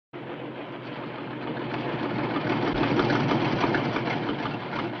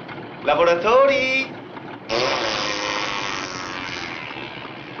Lavoratori!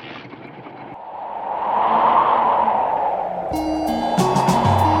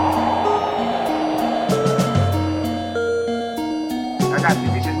 Ragazzi,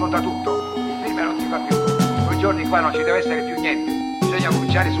 mi si smonta tutto. Il film non si fa più. 2 giorni qua non ci deve essere più niente. Bisogna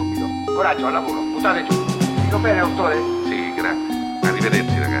cominciare subito. Coraggio, al lavoro, buttate giù. Dico bene, autore? Sì, grazie.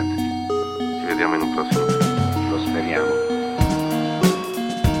 Arrivederci, ragazzi. Ci vediamo in un prossimo film. Lo speriamo.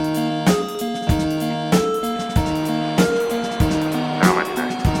 Ciao, marinai.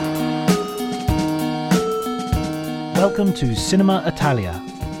 Welcome to Cinema Italia,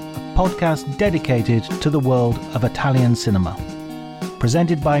 a podcast dedicated to the world of Italian cinema.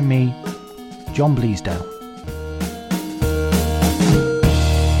 Presented by me, John Bleasdale.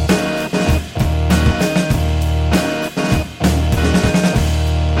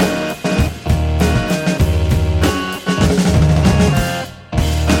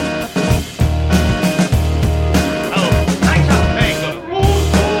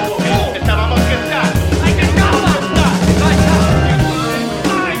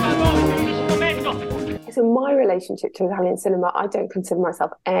 Relationship to Italian cinema, I don't consider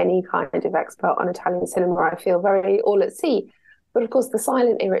myself any kind of expert on Italian cinema. I feel very all at sea. But of course, the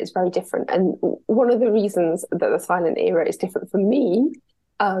silent era is very different. And one of the reasons that the silent era is different for me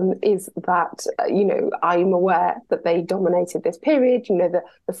is that, I'm aware that they dominated this period. You know,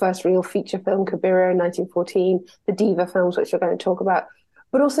 the first real feature film, Cabiria in 1914, the Diva films, which we're going to talk about.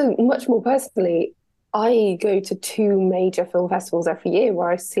 But also, much more personally, I go to 2 major film festivals every year where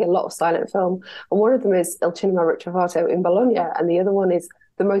I see a lot of silent film. And one of them is Il Cinema Ritrovato in Bologna. And the other one is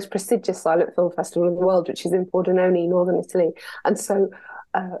the most prestigious silent film festival in the world, which is in Pordenone, northern Italy. And so,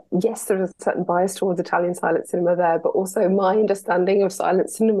 yes, there is a certain bias towards Italian silent cinema there, but also my understanding of silent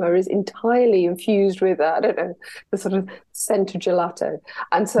cinema is entirely infused with, the sort of scent of gelato.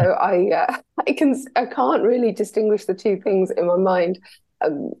 And so I can't really distinguish the 2 things in my mind.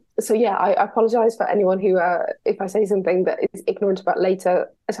 I apologise for anyone who, if I say something that is ignorant about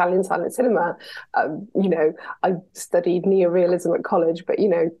later Italian silent cinema, I studied neorealism at college, but,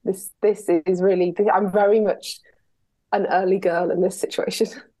 this is really, I'm very much an early girl in this situation.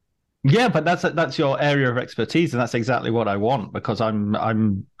 Yeah, but that's your area of expertise, and that's exactly what I want, because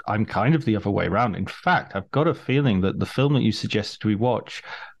I'm kind of the other way around. In fact, I've got a feeling that the film that you suggested we watch,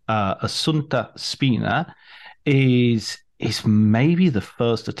 Assunta, Spina, is maybe the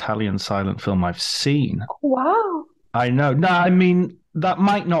first Italian silent film I've seen. Wow. I know. No, I mean, that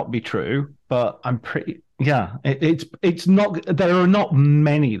might not be true, but I'm pretty... Yeah, it's not... There are not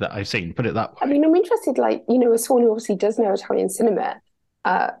many that I've seen, put it that way. I mean, I'm interested, as someone who obviously does know Italian cinema,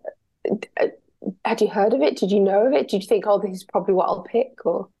 had you heard of it? Did you know of it? Did you think, this is probably what I'll pick?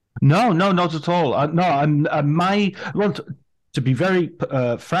 Or No, not at all. To be very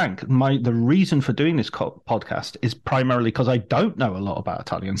frank, the reason for doing this podcast is primarily because I don't know a lot about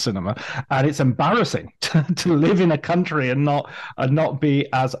Italian cinema, and it's embarrassing to live in a country and not be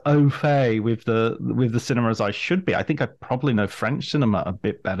as au fait with the cinema as I should be. I think I probably know French cinema a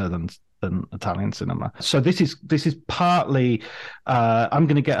bit better than Italian cinema. So this is partly I'm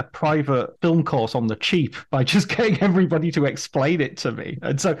going to get a private film course on the cheap by just getting everybody to explain it to me.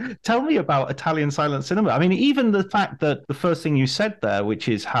 And so tell me about Italian silent cinema. I mean, even the fact that the first thing you said there, which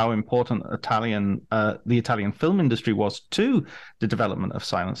is how important the Italian film industry was to the development of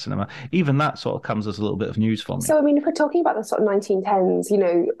silent cinema, even that sort of comes as a little bit of news for me. So, I mean, if we're talking about the sort of 1910s,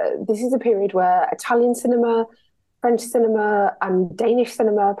 this is a period where Italian cinema, French cinema and Danish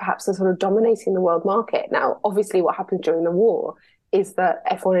cinema perhaps are sort of dominating the world market. Now, obviously what happens during the war is that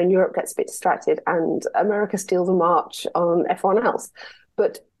everyone in Europe gets a bit distracted and America steals a march on everyone else.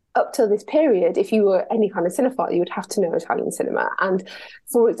 But up till this period, if you were any kind of cinephile, you would have to know Italian cinema. And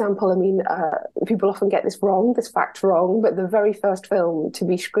for example, I mean, people often get this fact wrong, but the very first film to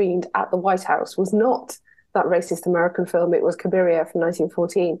be screened at the White House was not that racist American film. It was Cabiria from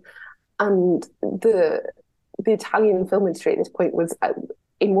 1914. And the Italian film industry at this point was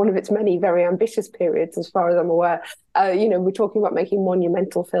in one of its many very ambitious periods, as far as I'm aware. We're talking about making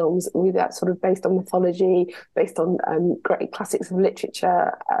monumental films with that sort of based on mythology, based on great classics of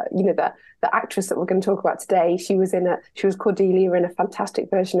literature. The actress that we're going to talk about today, she was Cordelia in a fantastic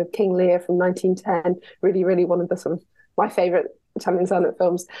version of King Lear from 1910. Really, really one of the sort of my favourite Italian silent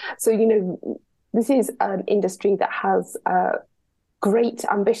films. So, this is an industry that has great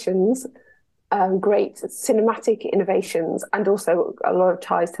ambitions, great cinematic innovations, and also a lot of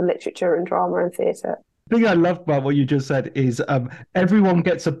ties to literature and drama and theatre. thing I love about what you just said is everyone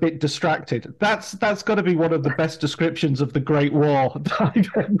gets a bit distracted. That's got to be one of the best descriptions of the Great War that I've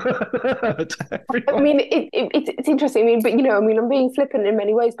ever heard. I mean, it's interesting. I mean, but I'm being flippant in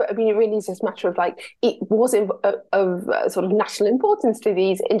many ways, but I mean, it really is just a matter of like it was of sort of national importance to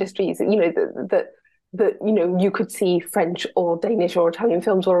these industries. That you could see French or Danish or Italian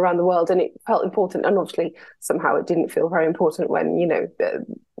films all around the world, and it felt important. And obviously, somehow it didn't feel very important when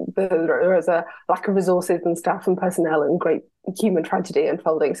there was a lack of resources and staff and personnel and great human tragedy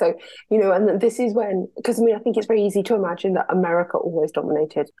unfolding. So and this is when, because I mean, I think it's very easy to imagine that America always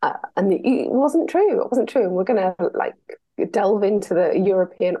dominated, and it wasn't true. It wasn't true. And we're going to like delve into the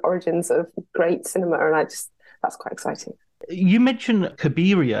European origins of great cinema, and that's quite exciting. You mentioned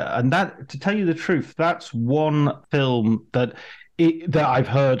Kabiria, and that, to tell you the truth, that's one film that I've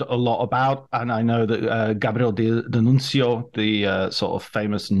heard a lot about, and I know that Gabriel D'Annunzio, the sort of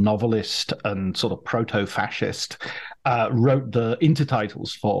famous novelist and sort of proto-fascist, wrote the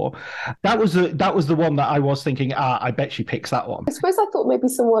intertitles for. That was the one that I was thinking, I bet she picks that one. I suppose I thought maybe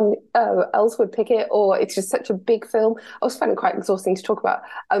someone else would pick it, or it's just such a big film. I was finding it quite exhausting to talk about.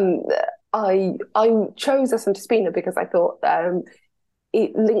 I chose Assunta Spina because I thought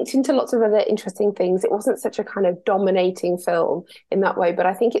it linked into lots of other interesting things. It wasn't such a kind of dominating film in that way, but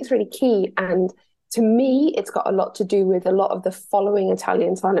I think it's really key. And to me, it's got a lot to do with a lot of the following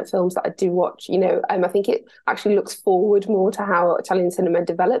Italian silent films that I do watch. I think it actually looks forward more to how Italian cinema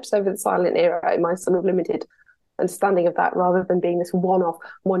develops over the silent era in my sort of limited understanding of that, rather than being this one-off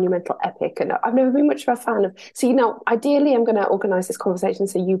monumental epic. And I've never been much of a fan of. See, now ideally, I'm going to organise this conversation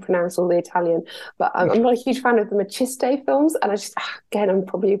so you pronounce all the Italian, but I'm not a huge fan of the Maciste films, and I just again, I'm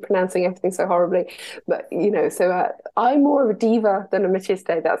probably pronouncing everything so horribly. But so I'm more of a diva than a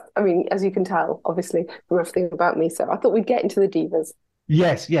Maciste. That's, I mean, as you can tell, obviously from everything about me. So I thought we'd get into the divas.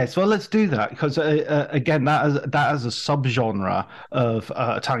 Yes. Well, let's do that, because again, that as a subgenre of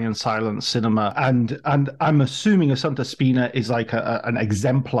Italian silent cinema, and I'm assuming Assunta Spina is like an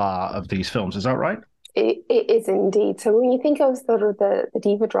exemplar of these films. Is that right? It is indeed. So when you think of sort of the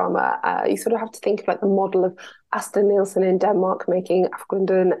diva drama, you sort of have to think of like the model of Asta Nielsen in Denmark making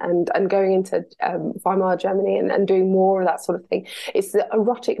Afgrunden and going into Weimar Germany and doing more of that sort of thing. It's the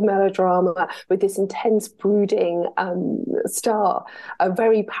erotic melodrama with this intense brooding star, a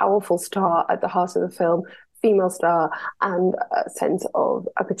very powerful star at the heart of the film, female star, and a sense of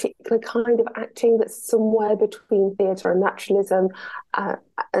a particular kind of acting that's somewhere between theatre and naturalism. I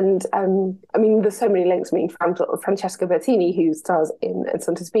mean, there's so many links. I mean, Francesca Bertini, who stars in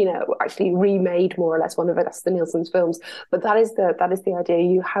Assunta Spina, actually remade more or less one of Asta Nielsen's films. But that is the idea.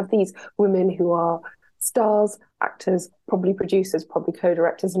 You have these women who are stars, actors, probably producers, probably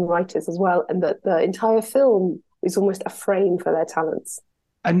co-directors and writers as well, and that the entire film is almost a frame for their talents.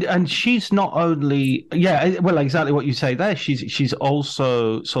 And she's not only, well, exactly what you say there. She's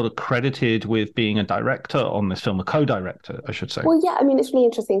also sort of credited with being a director on this film, a co-director, I should say. Well, yeah, I mean, it's really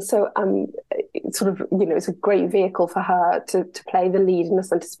interesting. So, it's sort of, it's a great vehicle for her to play the lead in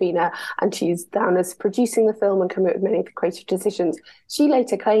Assunta Spina, and she's down as producing the film and coming up with many of the creative decisions. She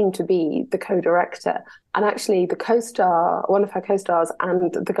later claimed to be the co-director, and actually the co-star, one of her co-stars,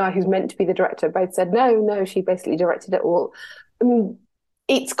 and the guy who's meant to be the director both said no, she basically directed it all. I mean,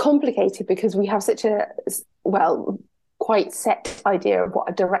 it's complicated because we have such a, quite set idea of what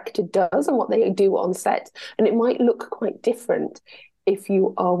a director does and what they do on set. And it might look quite different if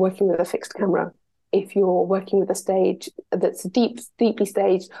you are working with a fixed camera, if you're working with a stage that's deeply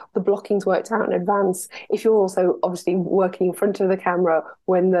staged, the blocking's worked out in advance, if you're also obviously working in front of the camera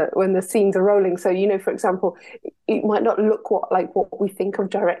when the scenes are rolling. So, for example, it might not look what we think of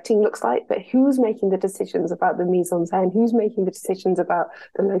directing looks like, but who's making the decisions about the mise en scène? Who's making the decisions about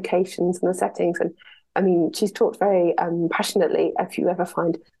the locations and the settings? And I mean, she's talked very passionately. If you ever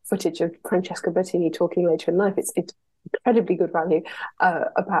find footage of Francesca Bertini talking later in life, it's incredibly good value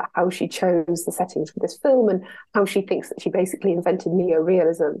about how she chose the settings for this film and how she thinks that she basically invented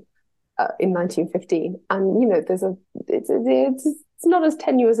neorealism in 1915. And it's not as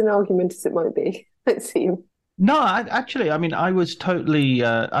tenuous an argument as it might be, it seems. No, I mean, I was totally,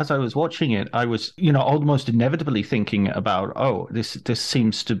 as I was watching it, I was, almost inevitably thinking about, this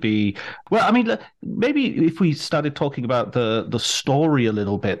seems to be, well, I mean, maybe if we started talking about the story a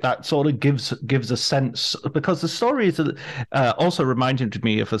little bit, that sort of gives a sense, because the story is also reminded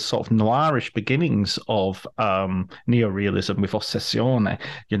me of a sort of noirish beginnings of neorealism with Ossessione,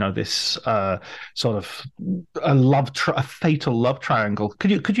 this sort of a fatal love triangle.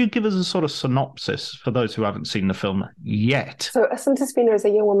 Could you give us a sort of synopsis for those who haven't seen the film yet. So Assunta Spina is a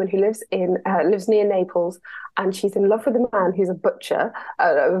young woman who lives near Naples, and she's in love with a man who's a butcher,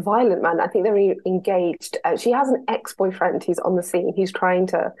 a violent man. I think they're engaged. She has an ex-boyfriend who's on the scene. He's trying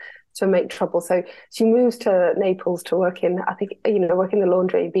to make trouble. So she moves to Naples to work in, I think, work in the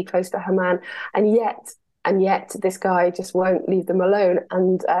laundry, be close to her man, and yet this guy just won't leave them alone,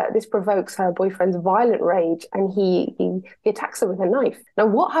 and this provokes her boyfriend's violent rage, and he attacks her with a knife. Now,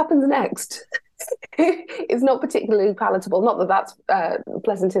 what happens next is not particularly palatable. Not that that's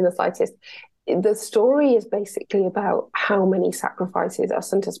pleasant in the slightest. The story is basically about how many sacrifices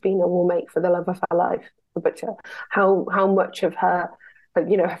Assunta Spina will make for the love of her life, the butcher. How much of her,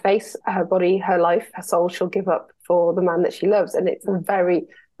 her face, her body, her life, her soul she'll give up for the man that she loves, and it's a very,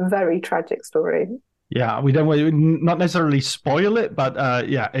 very tragic story. Yeah, we don't not necessarily spoil it, but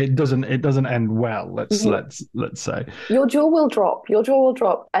it doesn't end well. Let's say your jaw will drop.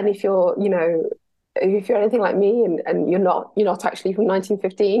 And if you're anything like me and you're not actually from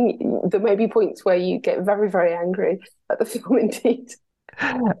 1915, there may be points where you get very, very angry at the film indeed.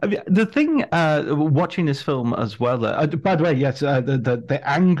 I mean, the thing watching this film as well. By the way, yes,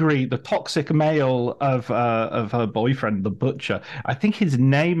 the toxic male of her boyfriend, the butcher. I think his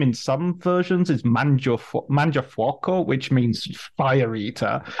name in some versions is Mangiafuoco, which means fire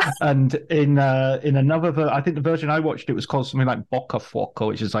eater, and in another, I think the version I watched, it was called something like Boccafuoco,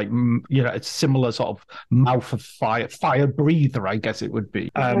 which is like it's similar sort of mouth of fire breather, I guess it would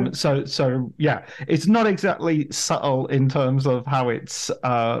be. So yeah, it's not exactly subtle in terms of how it's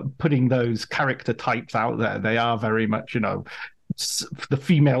putting those character types out there. They are very much, the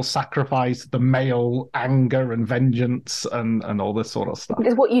female sacrifice, the male anger and vengeance, and all this sort of stuff.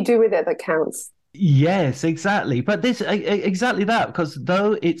 It's what you do with it that counts. Yes, exactly. But this exactly that, because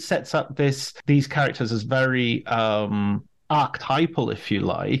though it sets up these characters as very archetypal, if you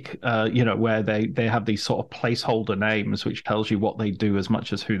like, where they have these sort of placeholder names, which tells you what they do as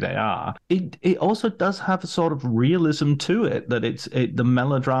much as who they are. It also does have a sort of realism to it, that the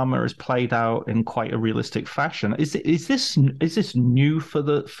melodrama is played out in quite a realistic fashion. Is this new for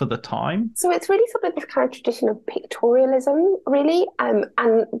the time? So it's really sort of this kind of tradition of pictorialism, really, and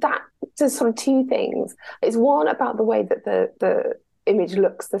that does sort of two things. It's one about the way that the image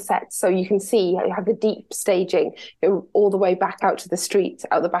looks, the set, so you can see you have the deep staging all the way back out to the street,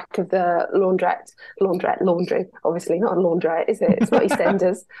 out the back of the laundry, obviously not a laundrette, is it? It's not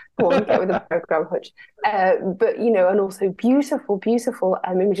EastEnders. Come on, get with the program, Hutch. But and also beautiful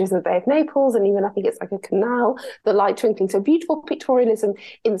images of the Bay of Naples, and even I think it's like a canal, the light twinkling. So beautiful pictorialism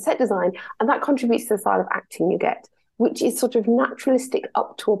in the set design, and that contributes to the style of acting you get, which is sort of naturalistic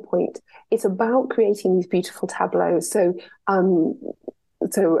up to a point. It's about creating these beautiful tableaus. So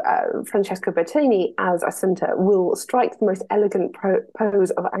Francesca Bertini as Assunta will strike the most elegant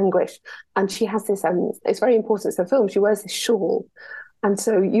pose of anguish. And she has this, it's very important in the film, she wears this shawl. And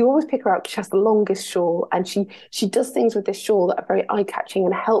so you always pick her out because she has the longest shawl, and she does things with this shawl that are very eye-catching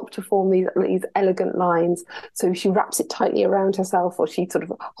and help to form these elegant lines. So she wraps it tightly around herself, or she sort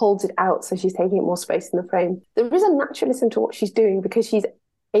of holds it out so she's taking up more space in the frame. There is a naturalism to what she's doing because she's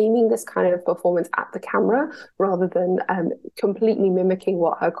aiming this kind of performance at the camera rather than completely mimicking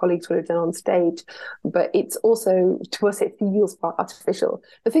what her colleagues would have done on stage. But it's also, to us, it feels quite artificial.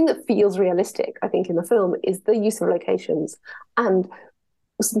 The thing that feels realistic, I think, in the film is the use of locations, and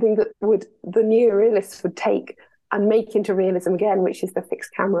something that the neo-realists would take and make into realism again, which is the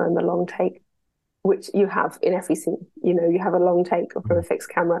fixed camera and the long take, which you have in every scene. You have a long take from a fixed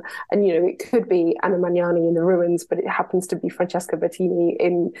camera, and it could be Anna Magnani in the ruins, but it happens to be Francesca Bertini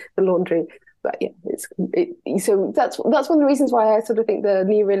in the laundry. But yeah, so that's one of the reasons why I sort of think the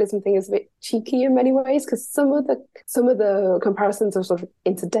neorealism thing is a bit cheeky in many ways, because some of the comparisons are sort of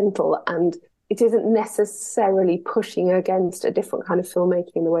incidental, and it isn't necessarily pushing against a different kind of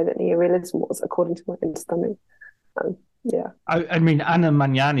filmmaking in the way that neorealism was, according to my understanding. Yeah, I mean, Anna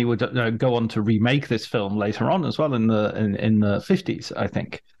Magnani would go on to remake this film later on as well in the 50s, I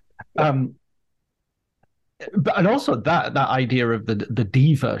think. Yeah. But and also that idea of the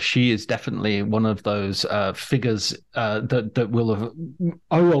diva, she is definitely one of those figures that will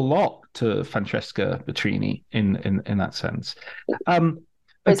owe a lot to Francesca Bertini in that sense.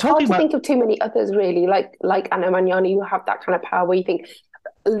 It's hard to think of too many others, really, like Anna Magnani, who have that kind of power where you think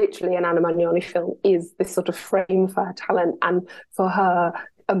literally an Anna Magnani film is this sort of frame for her talent and for her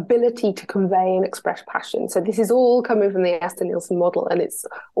ability to convey and express passion. So this is all coming from the Esther Nielsen model, and it's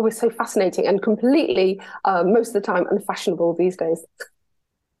always so fascinating and completely, most of the time, unfashionable these days.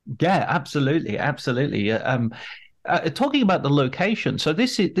 Yeah, absolutely. Talking about the location, so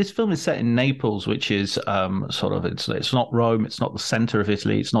this film is set in Naples, which is sort of it's not Rome, it's not the center of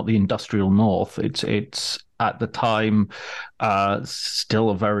Italy, it's not the industrial north. It's at the time still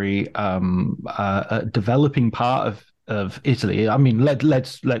a very developing part of Italy. I mean,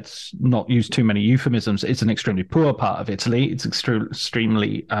 let's not use too many euphemisms. It's an extremely poor part of Italy. It's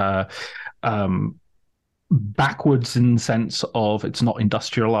extremely backwards in the sense of it's not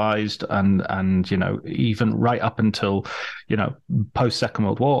industrialized, and even right up until post Second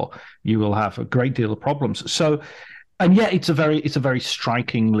World War, you will have a great deal of problems. So. And yet, it's a very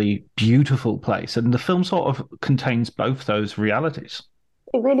strikingly beautiful place, and the film sort of contains both those realities.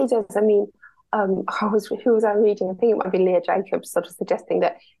 It really does. I mean, who was I reading? I think it might be Leah Jacobs, sort of suggesting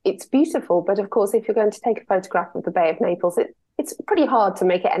that it's beautiful, but of course, if you're going to take a photograph of the Bay of Naples, it's pretty hard to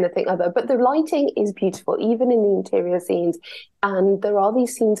make it anything other. But the lighting is beautiful, even in the interior scenes. And there are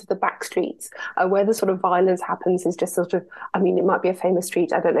these scenes of the back streets where the sort of violence happens is just sort of, I mean, it might be a famous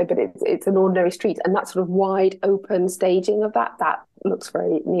street, I don't know, but it's an ordinary street. And that sort of wide open staging of that looks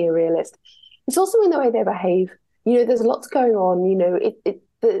very near-realist. It's also in the way they behave. There's lots going on.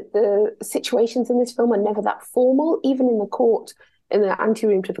 The situations in this film are never that formal, even in the court. In the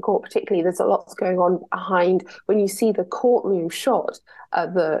anteroom to the court particularly, there's a lot going on behind. When you see the courtroom shot,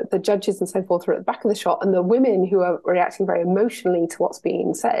 the judges and so forth are at the back of the shot, and the women who are reacting very emotionally to what's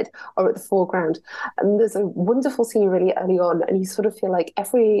being said are at the foreground. And there's a wonderful scene really early on, and you sort of feel like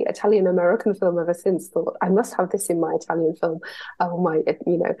every Italian-American film ever since thought, I must have this in my Italian film,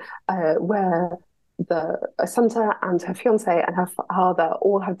 where the Assunta and her fiance and her father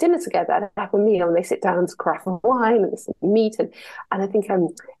all have dinner together and have a meal, and they sit down to carafe of wine and some meat, and I think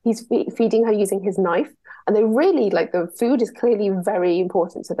he's feeding her using his knife, and they really the food is clearly very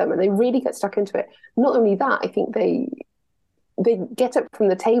important to them, and they really get stuck into it. Not only that, I think they get up from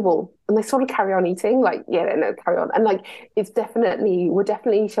the table and they sort of carry on eating, carry on, and we're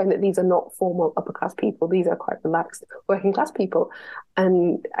definitely showing that these are not formal upper class people. These are quite relaxed working class people,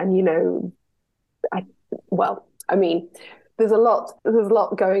 and there's a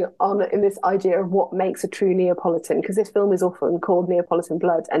lot going on in this idea of what makes a true Neapolitan, because this film is often called Neapolitan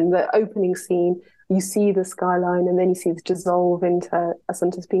Blood, and the opening scene, you see the skyline and then you see this dissolve into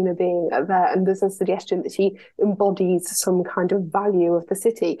Assunta Spina being there, and there's a suggestion that she embodies some kind of value of the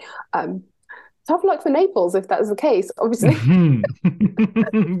city. Tough luck for Naples if that's the case, obviously.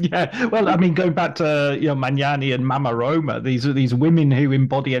 Yeah, well, I mean, going back to Magnani and Mama Roma, these are these women who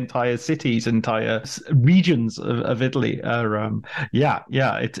embody entire cities, entire regions of Italy. And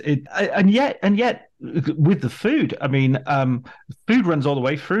yet. With the food, I mean, food runs all the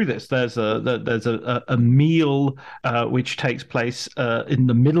way through this. There's a meal which takes place in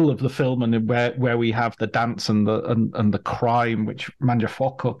the middle of the film, and where we have the dance and the crime which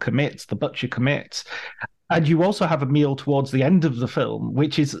Mangiafoco commits, the butcher commits. And you also have a meal towards the end of the film,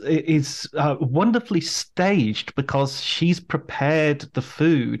 which is wonderfully staged, because she's prepared the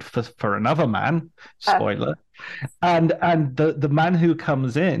food for another man. Spoiler. And the man who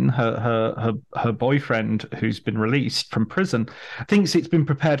comes in, her boyfriend who's been released from prison, thinks it's been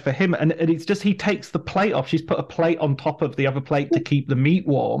prepared for him, and it's just he takes the plate off. She's put a plate on top of the other plate to keep the meat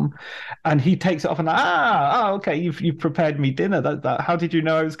warm, and he takes it off and okay, you've prepared me dinner. That how did you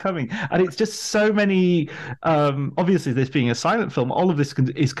know I was coming? And it's just so many. Obviously, this being a silent film, all of this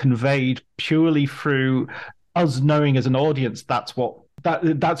is conveyed purely through us knowing as an audience that's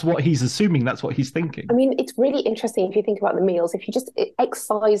what he's assuming, that's what he's thinking. I mean, it's really interesting if you think about the meals, if you just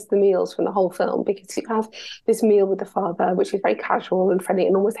excise the meals from the whole film, because you have this meal with the father, which is very casual and friendly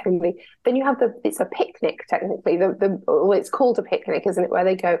and almost homely. Then you have it's a picnic, technically. It's called a picnic, isn't it? Where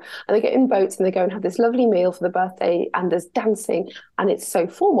they go and they get in boats and they go and have this lovely meal for the birthday, and there's dancing, and it's so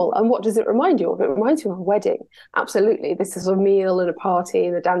formal. And what does it remind you of? It reminds you of a wedding. Absolutely. This is a meal and a party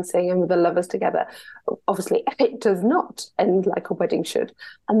and the dancing and with the lovers together. Obviously, it does not end like a wedding should.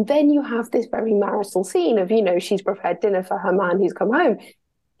 And then you have this very marital scene of, she's prepared dinner for her man who's come home.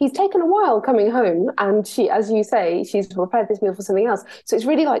 He's taken a while coming home, and she, as you say, she's prepared this meal for something else. So it's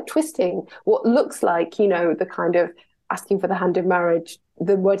really like twisting what looks like, the kind of asking for the hand in marriage,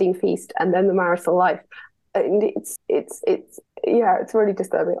 the wedding feast, and then the marital life. And it's really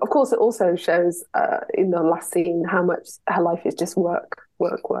disturbing. Of course, it also shows in the last scene how much her life is just work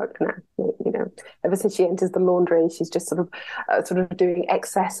now. Ever since she enters the laundry, she's just sort of doing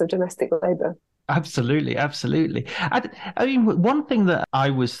excess of domestic labour. Absolutely. I mean, one thing that I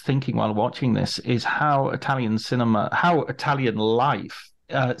was thinking while watching this is how Italian life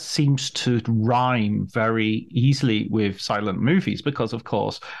seems to rhyme very easily with silent movies, because, of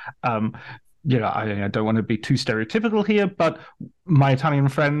course, I don't want to be too stereotypical here, but my Italian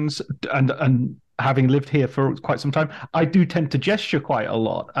friends and having lived here for quite some time, I do tend to gesture quite a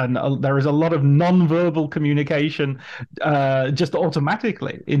lot, and there is a lot of non-verbal communication just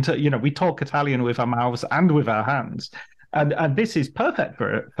automatically. We talk Italian with our mouths and with our hands, and this is perfect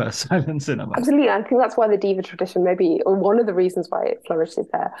for silent cinema. Absolutely. I think that's why the diva tradition, maybe, or one of the reasons why it flourishes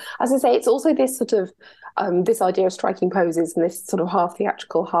there. As I say, it's also this sort of this idea of striking poses and this sort of half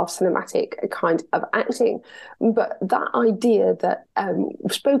theatrical, half cinematic kind of acting. But that idea that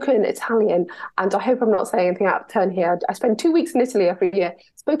spoken Italian, and I hope I'm not saying anything out of turn here, I spend 2 weeks in Italy every year.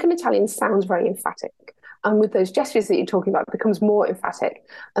 Spoken Italian sounds very emphatic. And with those gestures that you're talking about, it becomes more emphatic.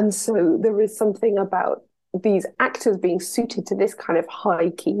 And so there is something about these actors being suited to this kind of high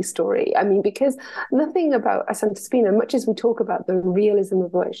key story. I mean, because nothing about Assunta Spina, much as we talk about the realism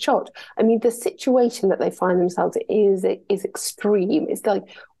of the way it's shot, I mean, the situation that they find themselves is extreme. It's like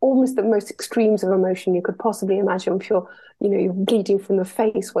almost the most extremes of emotion you could possibly imagine. If you're bleeding from the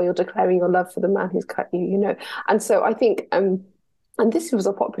face while you're declaring your love for the man who's cut you, And so I think, and this was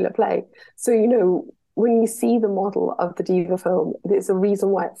a popular play. So, when you see the model of the diva film, there's a reason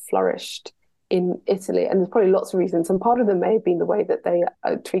why it flourished in Italy, and there's probably lots of reasons, and part of them may have been the way that they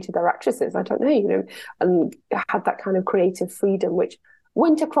treated their actresses, I don't know, and had that kind of creative freedom which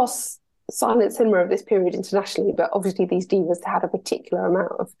went across silent cinema of this period internationally, but obviously these divas had a particular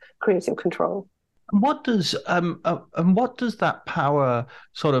amount of creative control. What does that power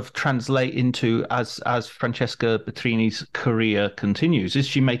sort of translate into as Francesca Bertrini's career continues? Is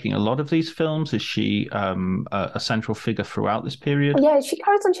she making a lot of these films? Is she a central figure throughout this period? Yeah, she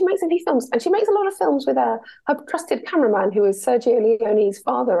carries on. She makes a few films, and she makes a lot of films with her trusted cameraman, who is Sergio Leone's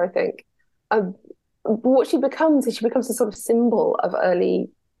father, I think. What she becomes is a sort of symbol of early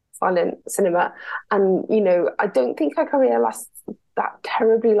silent cinema, and I don't think her career lasts that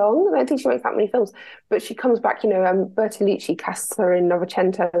terribly long. I don't think she makes that many films, but she comes back. Bertolucci casts her in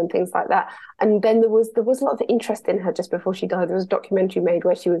Novecento and things like that. And then there was a lot of interest in her just before she died. There was a documentary made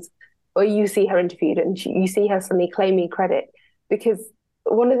where you see her interviewed, and you see her suddenly claiming credit, because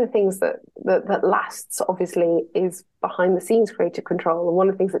one of the things that lasts obviously is behind the scenes creative control, and one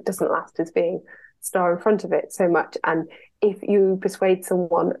of the things that doesn't last is being star in front of it so much. And if you persuade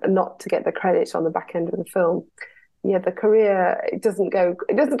someone not to get the credit on the back end of the film, the career doesn't go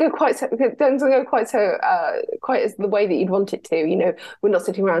quite as the way that you'd want it to. We're not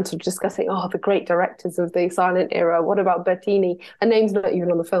sitting around sort of discussing, the great directors of the silent era. What about Bertini? Her name's not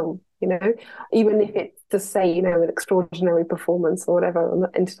even on the film. Even if it's to say, an extraordinary performance or whatever on the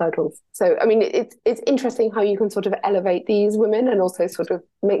intertitles. So, I mean, it's interesting how you can sort of elevate these women and also sort of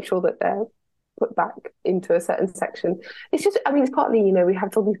make sure that they're put back into a certain section. It's just, I mean, it's partly, we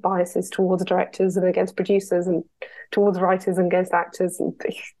have all these biases towards directors and against producers and towards writers and against actors, and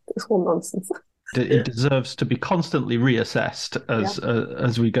it's all nonsense. It deserves to be constantly reassessed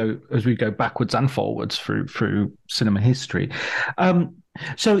as we go backwards and forwards through cinema history.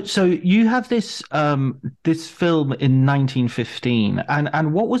 So you have this film in 1915,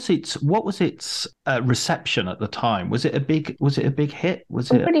 and what was its reception at the time? Was it a big hit?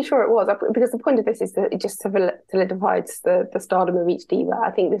 I'm pretty sure it was, because the point of this is that it just solidifies the stardom of each diva.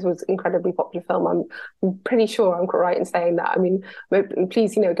 I think this was an incredibly popular film. I'm pretty sure I'm right in saying that. I mean,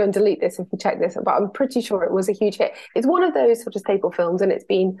 please, go and delete this if you check this, but I'm pretty sure it was a huge hit. It's one of those sort of staple films, and it's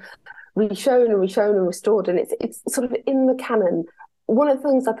been reshown and restored, and it's sort of in the canon. One of the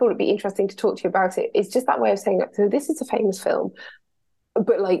things I thought it'd be interesting to talk to you about it is just that way of saying that. So this is a famous film,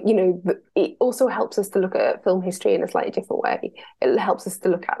 but it also helps us to look at film history in a slightly different way. It helps us to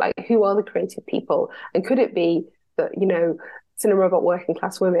look at who are the creative people, and could it be that cinema about working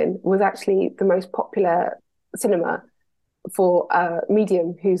class women was actually the most popular cinema for a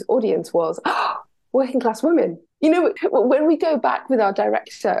medium whose audience was working class women. When we go back with our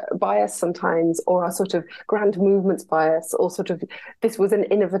director bias sometimes, or our sort of grand movements bias, or sort of this was an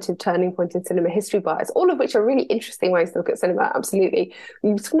innovative turning point in cinema history bias, all of which are really interesting ways to look at cinema, absolutely.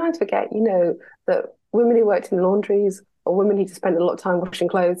 We sometimes forget, that women who worked in laundries, or women who just spent a lot of time washing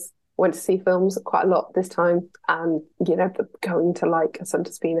clothes, went to see films quite a lot this time, and, going to like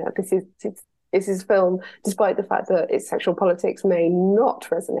Assunta Spina. This is film, despite the fact that its sexual politics may not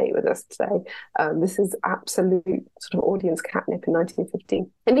resonate with us today. This is absolute sort of audience catnip in 1915.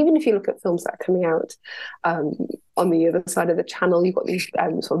 And even if you look at films that are coming out on the other side of the channel, you've got these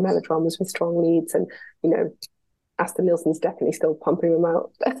sort of melodramas with strong leads, and Asta Nielsen's definitely still pumping them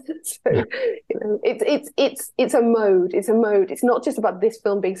out. So it's a mode. It's a mode. It's not just about this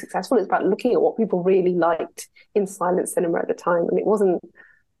film being successful. It's about looking at what people really liked in silent cinema at the time, and it wasn't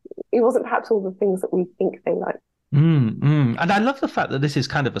perhaps all the things that we think they like. And I love the fact that this is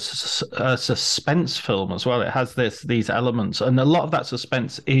kind of a suspense film as well. It has these elements, and a lot of that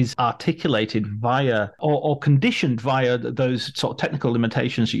suspense is articulated via or conditioned via those sort of technical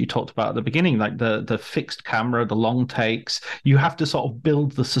limitations that you talked about at the beginning, like the fixed camera, the long takes. You have to sort of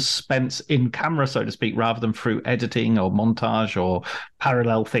build the suspense in camera, so to speak, rather than through editing or montage or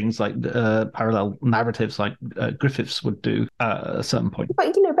parallel things like parallel narratives like Griffiths would do at a certain point.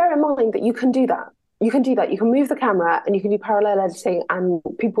 But bear in mind that you can do that. You can do that. You can move the camera and you can do parallel editing, and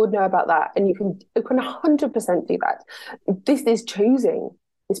people would know about that. And you can 100% do that. This is choosing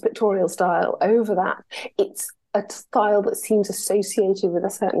this pictorial style over that. It's a style that seems associated with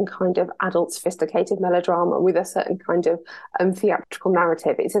a certain kind of adult, sophisticated melodrama, with a certain kind of theatrical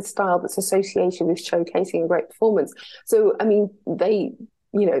narrative. It's a style that's associated with showcasing a great performance. So, I mean, they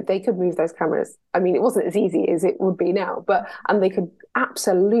could move those cameras. I mean, it wasn't as easy as it would be now, and they could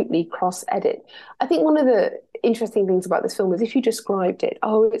absolutely cross-edit. I think one of the interesting things about this film is if you described it,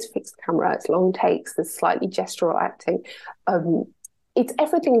 it's fixed camera, it's long takes, there's slightly gestural acting. It's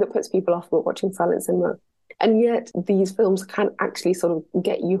everything that puts people off watching silent cinema. And yet these films can actually sort of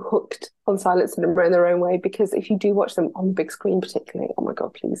get you hooked on silent cinema in their own way, because if you do watch them on the big screen particularly, oh my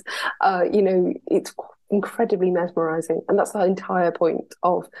God, please, it's incredibly mesmerizing. And that's the entire point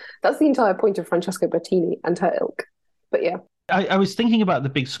of Francesca Bertini and her ilk. But yeah. I was thinking about the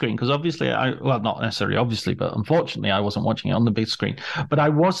big screen because obviously, not necessarily obviously, but unfortunately I wasn't watching it on the big screen. But I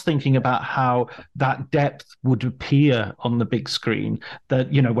was thinking about how that depth would appear on the big screen.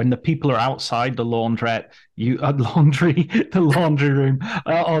 That, when the people are outside the laundrette, the laundry room,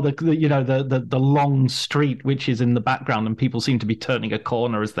 or the long street which is in the background, and people seem to be turning a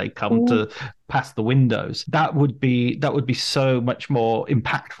corner as they come to past the windows. That would be so much more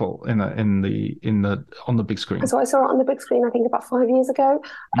impactful on the big screen. So I saw it on the big screen, I think about 5 years ago,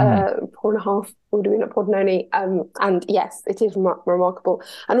 4.5, would have been at Pordenone. And yes, it is remarkable.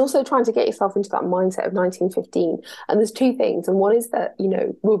 And also trying to get yourself into that mindset of 1915. And there's two things. And one is that,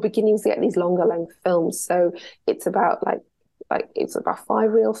 we're beginning to get these longer length films. So it's about it's about 5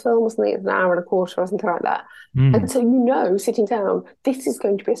 reel films, something. It's an hour and a quarter or something like that. And so, sitting down, this is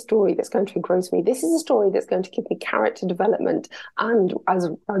going to be a story that's going to engross me. This is a story that's going to give me character development and, as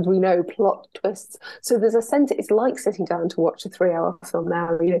we know, plot twists. So there's a sense, it's like sitting down to watch a 3-hour film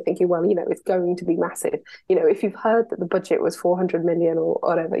now, thinking, well, it's going to be massive. If you've heard that the budget was 400 million or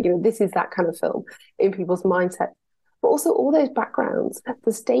whatever, this is that kind of film in people's mindset. But also all those backgrounds,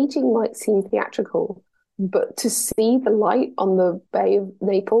 the staging might seem theatrical, but to see the light on the Bay of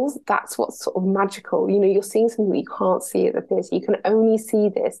Naples, that's what's sort of magical. You're seeing something that you can't see at the theatre. You can only see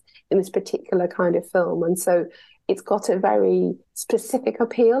this in this particular kind of film. And so it's got a very specific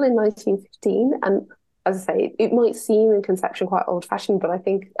appeal in 1915. And as I say, it might seem in conception quite old-fashioned, but I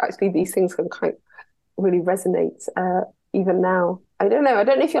think actually these things can kind of really resonate even now. I don't know. I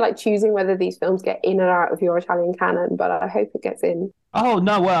don't know if you're choosing whether these films get in or out of your Italian canon, but I hope it gets in. Oh,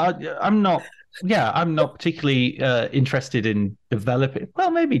 no, well, I'm not. Yeah, I'm not particularly interested in developing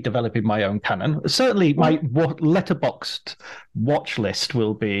my own canon. Certainly, my letterboxed watch list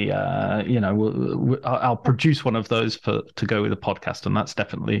will be, I'll produce one of those to go with the podcast, and that's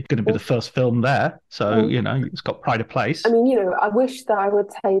definitely going to be the first film there. So, it's got pride of place. I mean, I wish that I would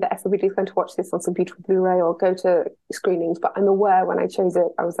say that everybody's going to watch this on some beautiful Blu-ray or go to screenings, but I'm aware when I chose it,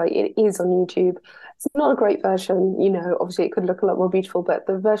 I was like, it is on YouTube. It's not a great version, obviously it could look a lot more beautiful, but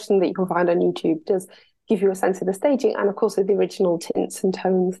the version that you can find on YouTube does give you a sense of the staging and, of course, of the original tints and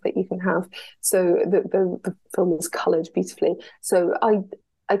tones that you can have. So the film is coloured beautifully. So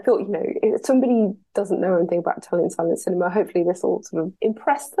I thought, if somebody doesn't know anything about Italian silent cinema, hopefully this will sort of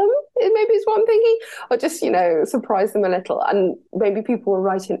impress them, maybe is what I'm thinking, or just, surprise them a little. And maybe people will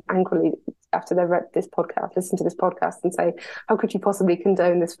write in angrily after they've read this podcast, listen to this podcast and say, how could you possibly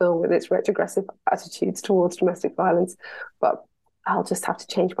condone this film with its retrogressive attitudes towards domestic violence? But I'll just have to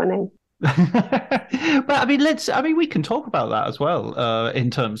change my name. But we can talk about that as well in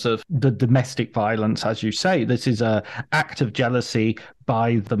terms of the domestic violence. As you say, this is an act of jealousy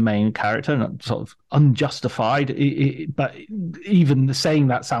by the main character, and sort of unjustified, but even saying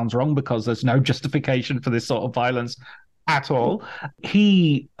that sounds wrong because there's no justification for this sort of violence at all.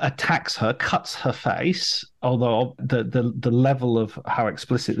 He attacks her, cuts her face, although the level of how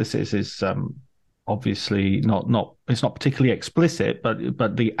explicit this is obviously not it's not particularly explicit,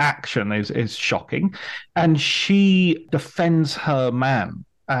 but the action is shocking, and she defends her man.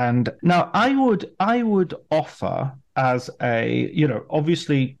 And now I would offer, as a,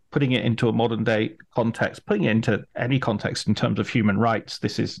 obviously putting it into a modern day context, putting it into any context in terms of human rights,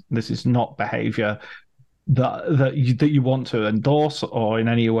 this is not behavior that you want to endorse or in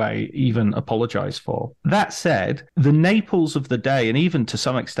any way even apologize for. That said, the Naples of the day, and even to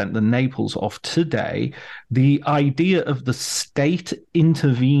some extent the Naples of today, the idea of the state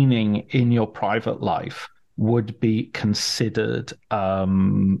intervening in your private life would be considered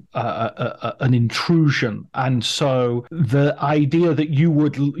an intrusion, and so the idea that you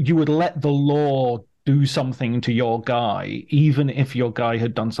would let the law do something to your guy, even if your guy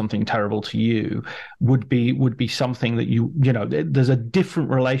had done something terrible to you, would be something that you know. There's a different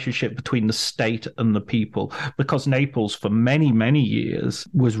relationship between the state and the people, because Naples for many years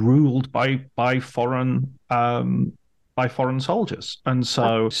was ruled by foreign soldiers, and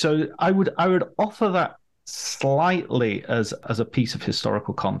so I would offer that slightly as a piece of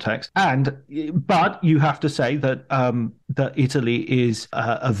historical context, but you have to say that that Italy is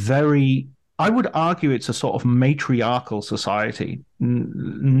a very, I would argue it's a sort of matriarchal society,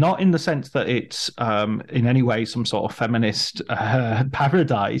 not in the sense that it's in any way some sort of feminist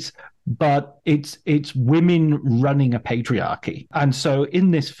paradise, but it's women running a patriarchy. And so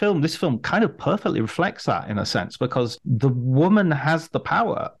in this film kind of perfectly reflects that in a sense, because the woman has the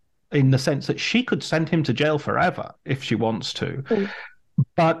power in the sense that she could send him to jail forever if she wants to.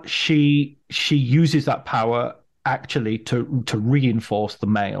 But she uses that power actually to reinforce the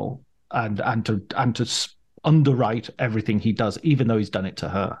male and to underwrite everything he does, even though he's done it to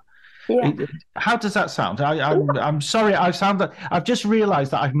her. Yeah. How does that sound? I'm sorry. I've just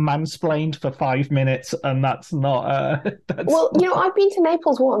realised that I've mansplained for 5 minutes, and that's not. Well, I've been to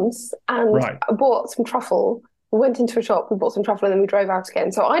Naples once and Right. I bought some truffle. We went into a shop, we bought some truffle, and then we drove out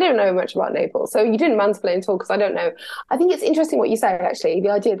again. So I don't know much about Naples. So you didn't mansplain at all, because I don't know. I think it's interesting what you say, actually, the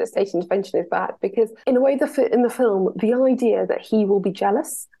idea that state intervention is bad, because in a way, in the film, the idea that he will be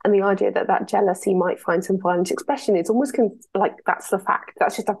jealous and the idea that jealousy might find some violent expression is almost like that's the fact.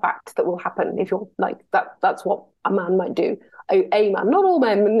 That's just a fact that will happen if you're like that. That's what a man might do. A man, not all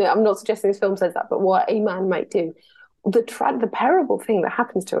men. I'm not suggesting this film says that, but what a man might do. The terrible thing that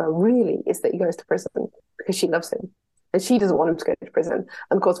happens to her really is that he goes to prison because she loves him and she doesn't want him to go to prison.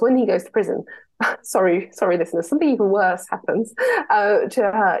 And of course, when he goes to prison, sorry listeners, something even worse happens to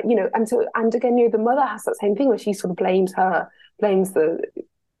her, and again, the mother has that same thing where she sort of blames the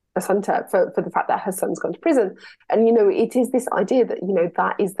Assunta for the fact that her son's gone to prison. And, it is this idea that,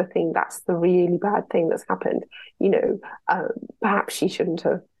 that is the thing, that's the really bad thing that's happened. Perhaps she shouldn't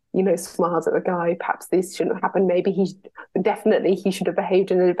have, smiled at the guy. Perhaps this shouldn't have happened. Maybe he should have behaved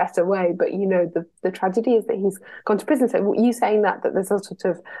in a better way. But, the tragedy is that he's gone to prison. So you saying that there's a sort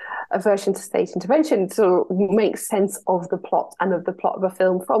of aversion to state intervention sort of makes sense of the plot and of the plot of a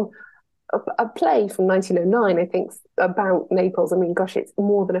film from a play from 1909, I think, about Naples. I mean, gosh, it's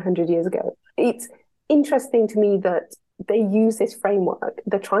more than 100 years ago. It's interesting to me that they use this framework.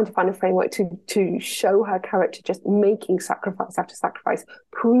 They're trying to find a framework to show her character just making sacrifice after sacrifice,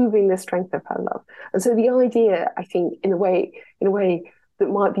 proving the strength of her love. And so the idea, I think, in a way that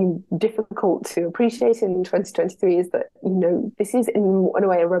might be difficult to appreciate in 2023 is that, this is in a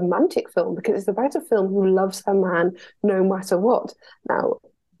way a romantic film, because it's about a film who loves her man no matter what. Now,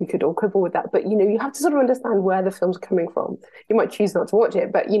 we could all quibble with that, but you have to sort of understand where the film's coming from. You might choose not to watch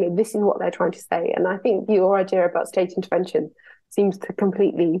it, but this is what they're trying to say. And I think your idea about state intervention seems to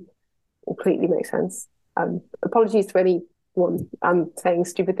completely make sense. Apologies to anyone saying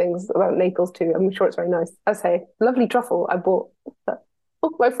stupid things about Naples too. I'm sure it's very nice. I say, lovely truffle I bought.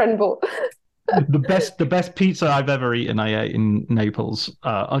 My friend bought. The best pizza I've ever eaten, I ate in Naples,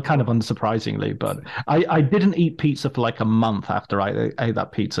 kind of unsurprisingly. But I didn't eat pizza for like a month after I ate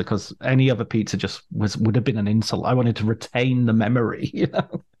that pizza, because any other pizza just would have been an insult. I wanted to retain the memory,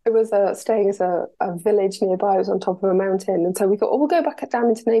 It was staying as a village nearby. It was on top of a mountain, and so we thought, we'll go back down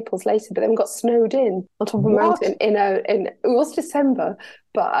into Naples later. But then we got snowed in on top of a mountain in it was December,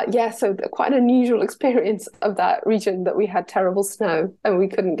 but so quite an unusual experience of that region, that we had terrible snow and we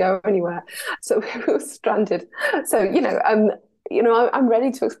couldn't go anywhere, so we were stranded. So I'm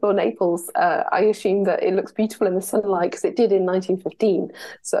ready to explore Naples. I assume that it looks beautiful in the sunlight because it did in 1915.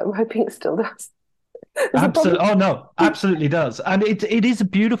 So I'm hoping it still does. Absolutely. Oh no, absolutely does. And it is a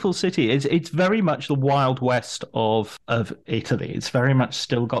beautiful city. It's very much the Wild West of Italy. It's very much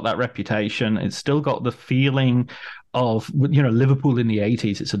still got that reputation. It's still got the feeling of Liverpool in the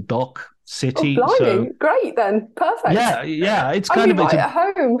 80s. It's a dock city. Oh, blimey. Great then. Perfect. Yeah. It's kind of right at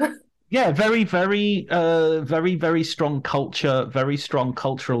home. Yeah, very, very, very, very strong culture, very strong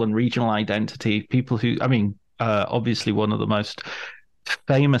cultural and regional identity. People who, obviously one of the most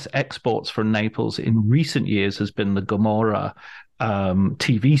famous exports from Naples in recent years has been the Gomorrah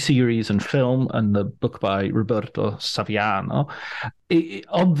TV series and film, and the book by Roberto Saviano.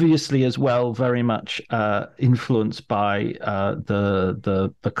 Obviously, as well, very much influenced by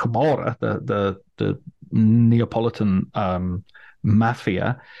the Camorra, the Neapolitan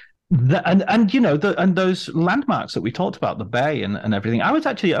mafia. And and those landmarks that we talked about, the bay and everything. I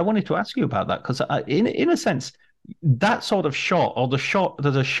wanted to ask you about that because in a sense, that sort of shot, or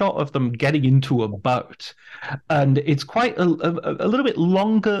there's a shot of them getting into a boat, and it's quite a little bit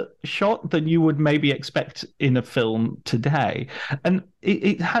longer shot than you would maybe expect in a film today. And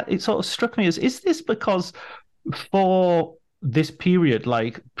it sort of struck me as, is this because for this period,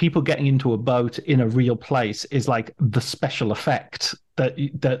 like, people getting into a boat in a real place is like the special effect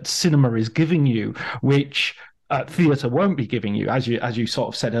that cinema is giving you, which theatre won't be giving you, as you sort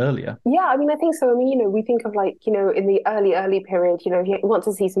of said earlier? Yeah, I mean, I think so. I mean, we think of, like, in the early period, if you want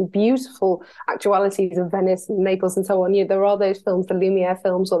to see some beautiful actualities of Venice and Naples and so on, there are those films, the Lumiere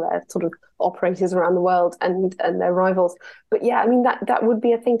films, or their sort of operators around the world and their rivals. But yeah, I mean, that would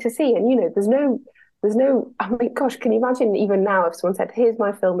be a thing to see. And, there's no, I mean, gosh, can you imagine even now if someone said, here's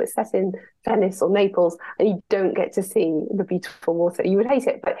my film, it's set in Venice or Naples, and you don't get to see the beautiful water? You would hate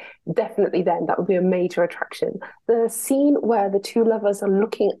it, but definitely then that would be a major attraction. The scene where the two lovers are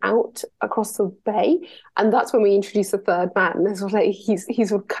looking out across the bay, and that's when we introduce the third man. There's sort of like he's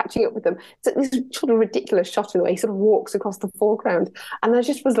sort of catching up with them. So this sort of ridiculous shot in the way he sort of walks across the foreground. And I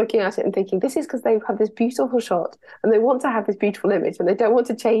just was looking at it and thinking, this is because they have this beautiful shot and they want to have this beautiful image and they don't want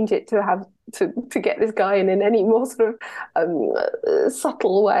to change it to have to get this guy in any more sort of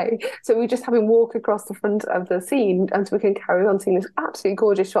subtle way. So we just have him walk across the front of the scene, and so we can carry on seeing this absolutely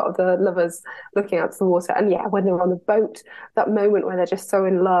gorgeous shot of the lovers looking out to the water. And yeah, when they're on the boat, that moment where they're just so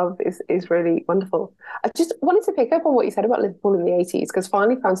in love is really wonderful. I just wanted to pick up on what you said about Liverpool in the 80s, because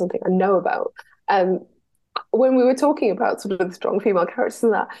finally found something I know about. When we were talking about sort of the strong female characters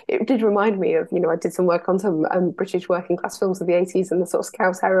and that, it did remind me of, I did some work on some British working class films of the 80s and the sort of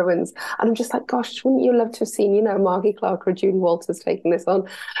Scouse heroines. And I'm just like, gosh, wouldn't you love to have seen, Margie Clark or Julie Walters taking this on?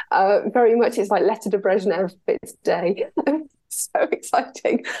 Very much it's like Letter to Brezhnev its day. So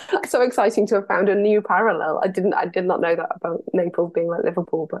exciting. So exciting to have found a new parallel. I did not know that about Naples being like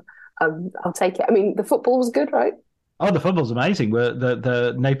Liverpool, but I'll take it. I mean, the football was good, right? Oh, the football's amazing.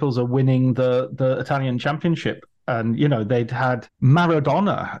 The Naples are winning the Italian championship, and they'd had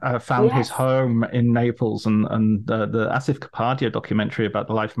Maradona found his home in Naples, and the Asif Kapadia documentary about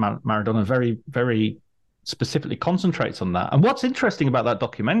the life of Maradona very, very specifically concentrates on that. And what's interesting about that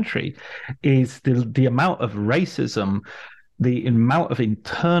documentary is the amount of racism. The amount of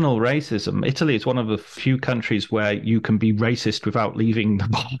internal racism. Italy is one of the few countries where you can be racist without leaving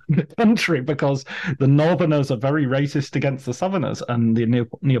the country, because the Northerners are very racist against the Southerners, and the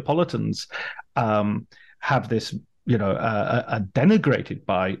Neapolitans have this, are denigrated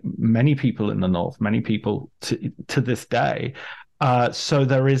by many people in the North, many people to this day. So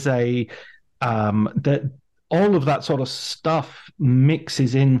there is that all of that sort of stuff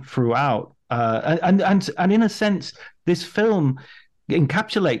mixes in throughout. And in a sense, this film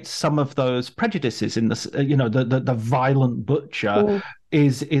encapsulates some of those prejudices in this. The violent butcher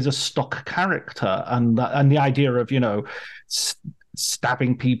is a stock character, and the idea of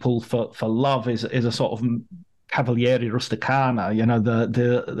stabbing people for love is a sort of cavaliere rusticana.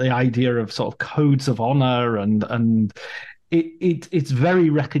 The idea of sort of codes of honor, and it's very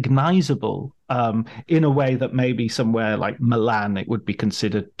recognizable in a way that maybe somewhere like Milan it would be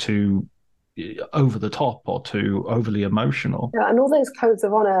considered too over the top or too overly emotional. Yeah, and all those codes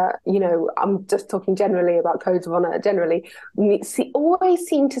of honor, I'm just talking generally about codes of honor, generally always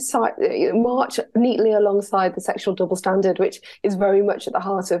seem to march neatly alongside the sexual double standard, which is very much at the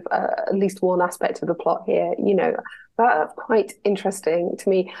heart of at least one aspect of the plot here. That's quite interesting to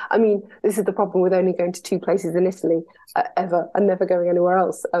me. I mean, this is the problem with only going to two places in Italy ever and never going anywhere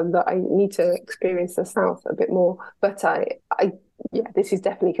else, that I need to experience the South a bit more. But yeah, this is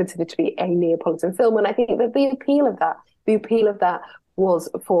definitely considered to be a Neapolitan film. And I think that the appeal of that was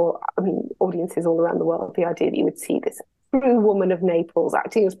for, audiences all around the world, the idea that you would see this true woman of Naples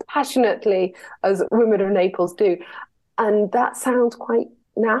acting as passionately as women of Naples do. And that sounds quite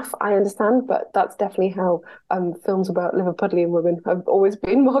naff, I understand, but that's definitely how films about Liverpudlian women have always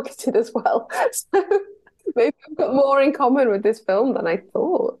been marketed as well. So maybe I've got more in common with this film than I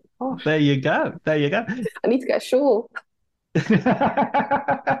thought. Gosh. There you go. I need to get a shawl. and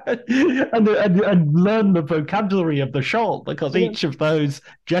learn the vocabulary of the shawl, because Yeah. each of those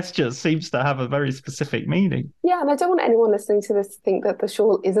gestures seems to have a very specific meaning. Yeah, and I don't want anyone listening to this to think that the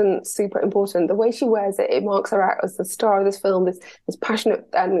shawl isn't super important. The way she wears it, it marks her out as the star of this film, this passionate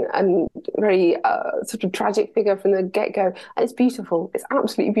and very sort of tragic figure from the get-go. And it's beautiful. It's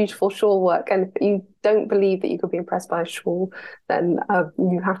absolutely beautiful shawl work. And if you don't believe that you could be impressed by a shawl, then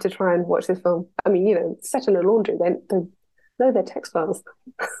you have to try and watch this film. I mean, set in a laundry, they know their textiles.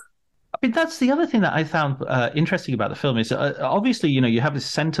 I mean, that's the other thing that I found interesting about the film is obviously, you have this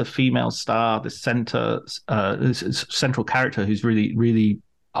center female star, this central character who's really, really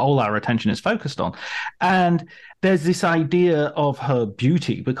all our attention is focused on. And there's this idea of her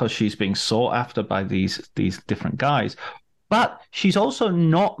beauty because she's being sought after by these different guys. But she's also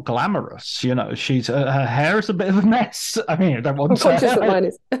not glamorous, She's her hair is a bit of a mess. I mean, I don't want to. I'm conscious that mine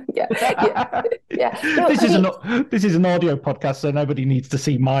is. Yeah. No, This is an audio podcast, so nobody needs to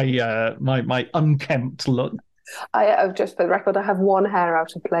see my my unkempt look. I just for the record, I have one hair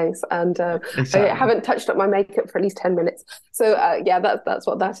out of place, and Exactly. I haven't touched up my makeup for at least 10 minutes. So that's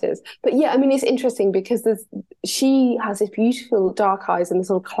what that is. But yeah, I mean, it's interesting because she has this beautiful dark eyes and this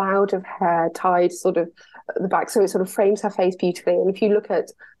sort of cloud of hair tied sort of at the back, so it sort of frames her face beautifully. And if you look at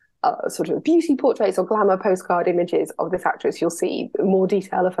sort of beauty portraits or glamour postcard images of this actress, you'll see more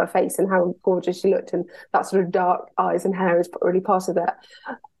detail of her face and how gorgeous she looked, and that sort of dark eyes and hair is really part of that.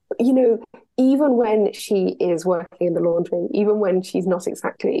 Even when she is working in the laundry, even when she's not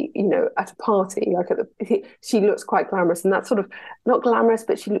exactly, at a party, she looks quite glamorous, and that's sort of not glamorous,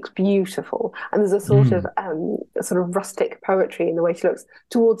 but she looks beautiful. And there's a sort of rustic poetry in the way she looks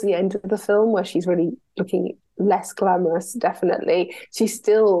towards the end of the film, where she's really looking less glamorous. Definitely, she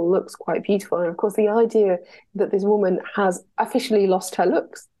still looks quite beautiful. And of course, the idea that this woman has officially lost her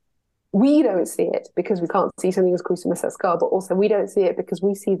looks. We don't see it because we can't see something as gruesome as her scar, but also we don't see it because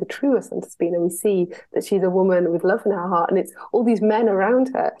we see the true Assunta Spina. We see that she's a woman with love in her heart, and it's all these men around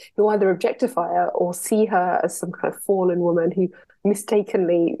her who either objectify her or see her as some kind of fallen woman who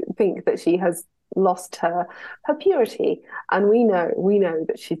mistakenly think that she has lost her purity. And we know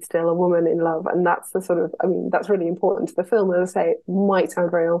that she's still a woman in love, and that's that's really important to the film. As I say, it might sound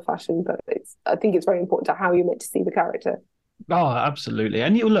very old-fashioned, but I think it's very important to how you're meant to see the character. Oh, absolutely.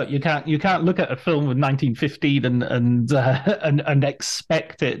 And you can't look at a film of 1915 and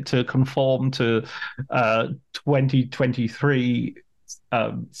expect it to conform to 2023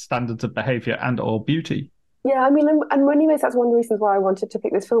 standards of behavior and or beauty. Yeah, I mean, and in many ways, that's one of the reasons why I wanted to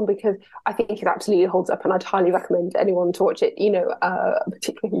pick this film, because I think it absolutely holds up, and I'd highly recommend anyone to watch it. A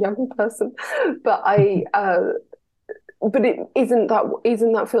particularly young person, but but it isn't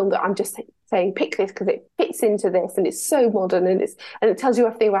that film that I'm just saying pick this because it fits into this and it's so modern, and it tells you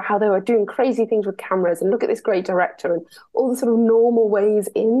everything about how they were doing crazy things with cameras, and look at this great director and all the sort of normal ways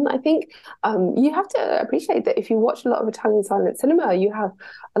in. I think you have to appreciate that if you watch a lot of Italian silent cinema, you have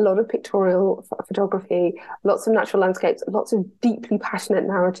a lot of pictorial photography, lots of natural landscapes, lots of deeply passionate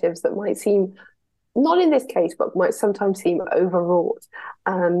narratives that might seem, not in this case, but might sometimes seem overwrought,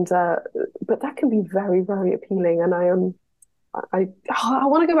 and but that can be very, very appealing. And I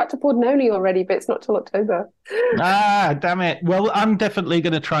want to go back to Pordenone already, but it's not till October. Ah, damn it! Well, I'm definitely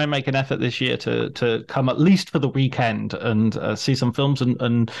going to try and make an effort this year to come at least for the weekend and see some films,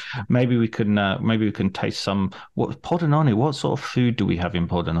 and maybe we can taste some. Pordenone? What sort of food do we have in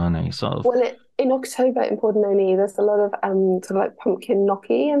Pordenone? In October in Pordenone, there's a lot of sort of like pumpkin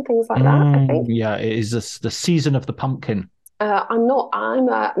gnocchi and things like that, I think. Yeah, it is the season of the pumpkin. I'm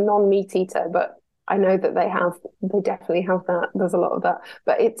a non-meat eater, but I know that they definitely have that. There's a lot of that.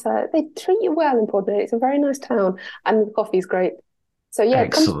 But it's they treat you well in Pordenone. It's a very nice town, and the coffee's great. So yeah,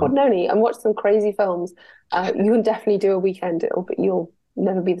 Excellent. Come to Pordenone and watch some crazy films. You can definitely do a weekend, but you'll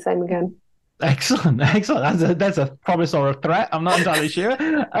never be the same again. Excellent. That's a promise or a threat. I'm not entirely sure.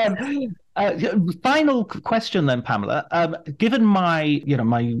 Final question then, Pamela. Given my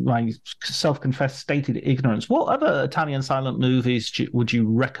self-confessed stated ignorance, what other Italian silent movies would you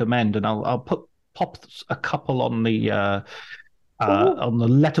recommend? And I'll pop a couple on the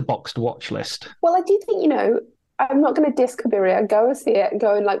letterboxd watch list. Well, I do think, I'm not going to diss Cabiria. Go and see it and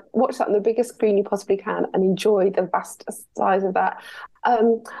go and watch that on the biggest screen you possibly can and enjoy the vast size of that.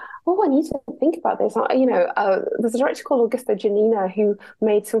 I need to think about this. There's a director called Augusto Giannina who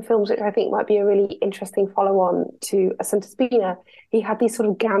made some films which I think might be a really interesting follow-on to Assunta Spina. He had these sort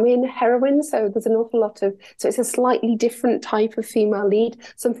of gamin heroines, so there's an awful lot of... So it's a slightly different type of female lead,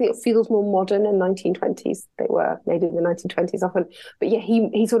 something that feels more modern in 1920s. They were made in the 1920s often. But yeah,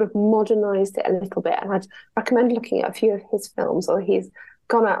 he sort of modernized it a little bit, and I'd recommend looking at a few of his films or his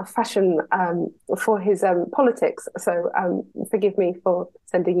gone out of fashion for his politics. So forgive me for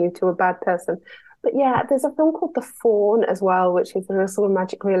sending you to a bad person. But yeah, there's a film called The Fawn as well, which is a sort of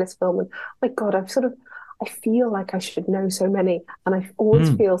magic realist film. And my God, I feel like I should know so many, and I always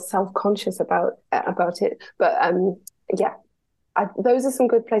feel self-conscious about it. But yeah. Those are some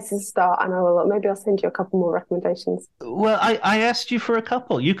good places to start, and maybe I'll send you a couple more recommendations. Well, I asked you for a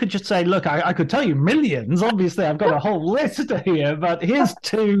couple. You could just say, look, I could tell you millions. Obviously, I've got a whole list here, but here's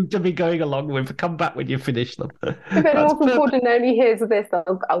two to be going along with. Come back when you finish them. If anyone from Pordenone hears this,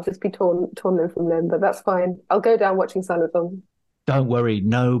 I'll just be torn from them, but that's fine. I'll go down watching silent film. Don't worry,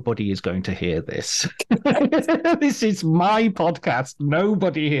 nobody is going to hear this. This is my podcast.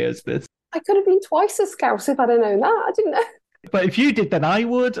 Nobody hears this. I could have been twice as scouse if I'd have known that. I didn't know. But if you did, then I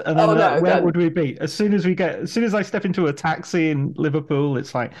would. And then where would we be? As soon as I step into a taxi in Liverpool,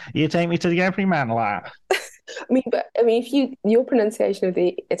 it's like, you take me to the everyman lap. If your pronunciation of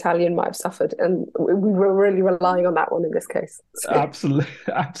the Italian might have suffered, and we were really relying on that one in this case. So.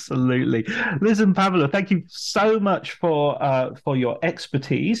 Absolutely. Listen, Pamela, thank you so much for your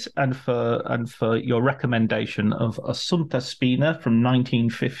expertise and for your recommendation of Assunta Spina from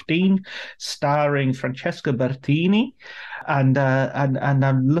 1915, starring Francesca Bertini, and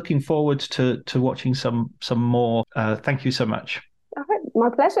I'm looking forward to watching some more. Thank you so much. All right, my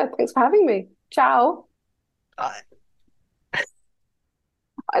pleasure. Thanks for having me. Ciao. I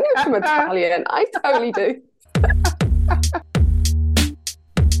know I'm Italian. I totally do.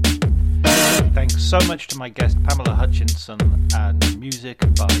 Thanks so much to my guest Pamela Hutchinson, and music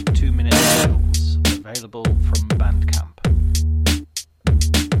by 2 Minute Circles, available from Bandcamp.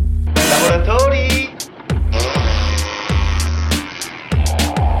 Lavoratori!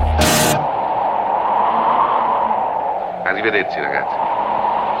 Arrivederci ragazzi,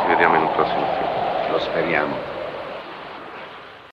 ci vediamo in un prossimo film. Lo speriamo.